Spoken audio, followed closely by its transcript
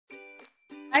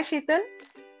Hi Shital.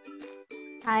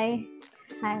 Hi.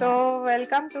 Hi, ma'am. So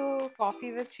welcome to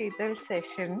Coffee with Shital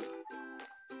session.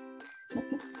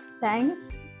 Thanks.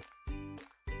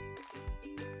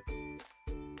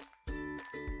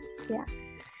 Yeah.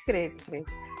 Great.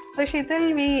 So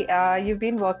Shital, you've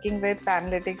been working with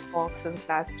analytics work since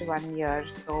last 1 year.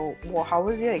 So how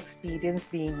was your experience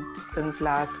been since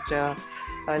last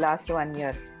 1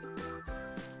 year?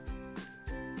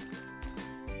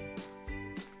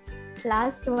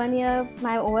 Last 1 year,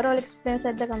 my overall experience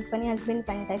at the company has been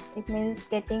fantastic. Means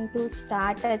getting to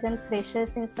start as a fresher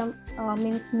in some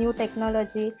means new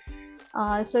technology.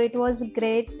 So it was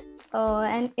great,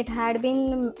 and it had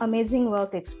been amazing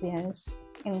work experience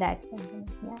in that company.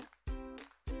 Yeah.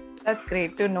 That's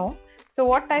great to know. So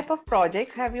what type of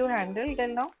projects have you handled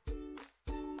till now?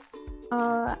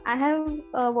 I have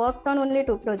worked on only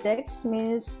two projects.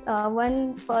 Means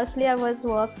one, firstly, I was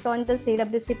worked on the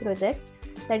CWC project.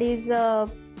 That is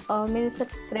means a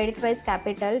credit-wise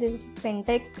capital. This is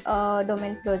fintech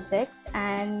domain project,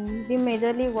 and we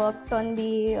majorly worked on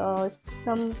the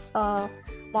some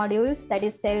modules, that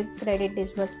is sales, credit,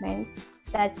 disbursements.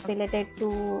 That's related to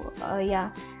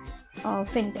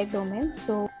fintech domain.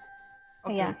 So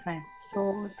Okay, yeah, fine.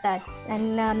 so that's,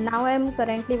 and now I'm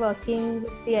currently working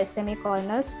with the SME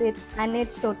corners, and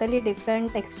it's totally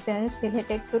different experience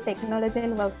related to technology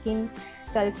and working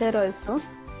culture also.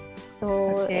 So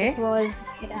it Okay. was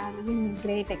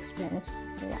great experience.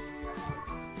 Yeah.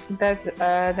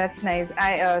 That's nice.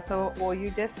 You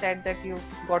just said that you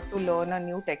got to learn a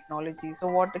new technology. So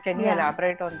what can you Yeah.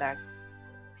 elaborate on that?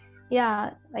 Yeah,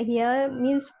 here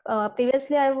means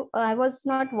previously I was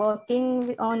not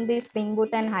working on the Spring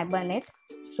Boot and Hibernate,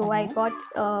 so I Mm-hmm. got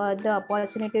the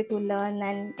opportunity to learn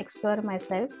and explore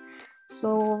myself.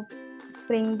 So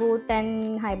Spring Boot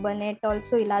and Hibernate,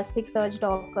 also Elasticsearch,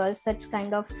 Docker, such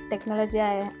kind of technology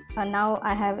now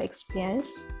I have experience.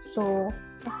 So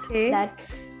Okay.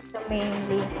 that's the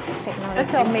mainly That's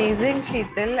technology. amazing,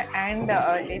 Sheetal. And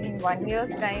in 1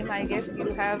 year's time, I guess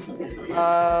you have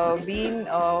been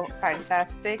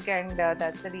fantastic, and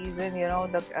that's the reason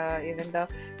the even the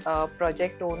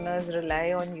project owners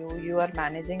rely on you. You are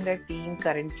managing the team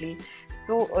currently,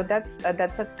 so that's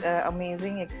a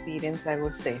amazing experience, I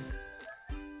would say.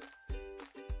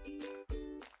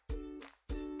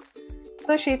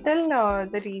 So, Sheetal,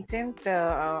 the recent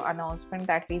announcement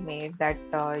that we made that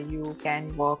you can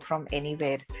work from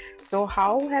anywhere. So,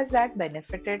 how has that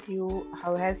benefited you?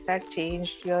 How has that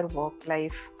changed your work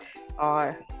life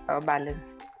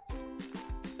balance?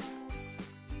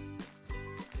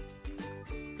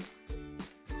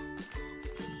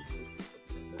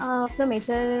 So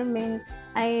major means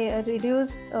I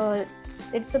reduced.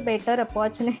 It's a better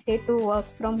opportunity to work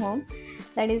from home.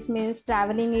 That is means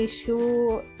traveling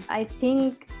issue. I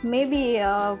think maybe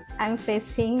I'm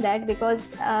facing that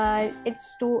because it's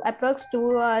approx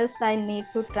 2 hours I need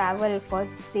to travel for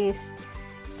this.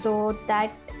 So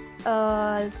that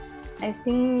uh, I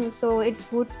think so. It's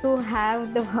good to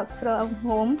have the work from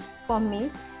home for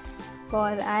me.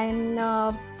 And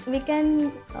we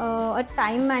can a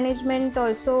time management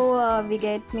also we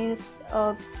get, means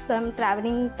some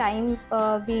traveling time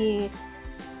we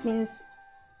means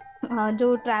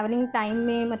जो travelling time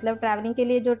में मतलब travelling के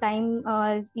लिए जो time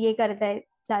ये करता है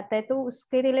जाता है, तो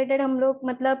उसके रिलेटेड हम लोग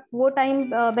मतलब वो टाइम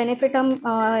बेनिफिट हम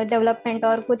डेवलपमेंट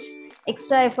और कुछ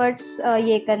एक्स्ट्रा एफर्ट्स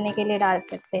ये करने के लिए डाल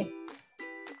सकते हैं.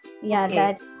 या Okay.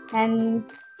 दैट्स एंड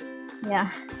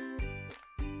या.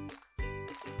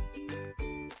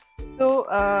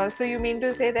 So you mean to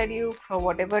say that you, for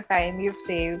whatever time you've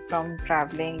saved from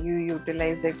traveling, you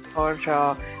utilize it for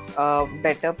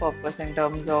better purpose in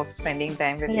terms of spending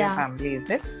time with your Yeah, family,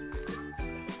 is it?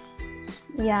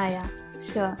 yeah,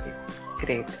 sure.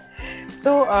 Great.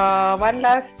 So, one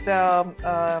last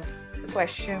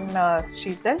question,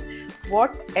 Sheetal.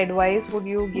 What advice would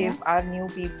you Yeah. give our new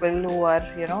people who are,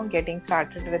 getting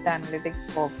started with analytics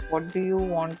work? What do you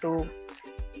want to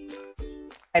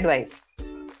advise?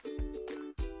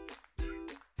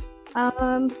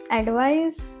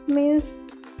 Advice means,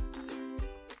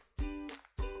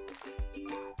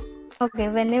 okay,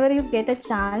 whenever you get a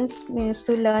chance means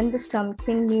to learn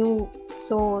something new,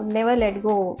 so never let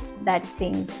go that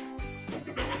things.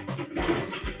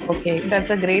 Okay,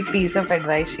 that's a great piece of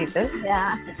advice, Sheetal.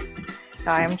 Yeah.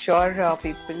 I am sure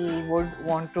people would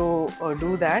want to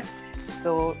do that.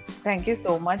 So, thank you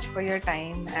so much for your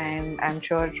time, and I'm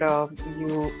sure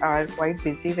you are quite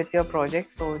busy with your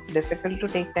project, so it's difficult to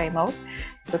take time out.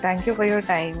 So, thank you for your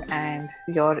time and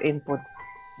your inputs.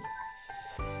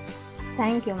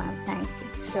 Thank you, ma'am. Thank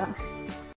you. Sure.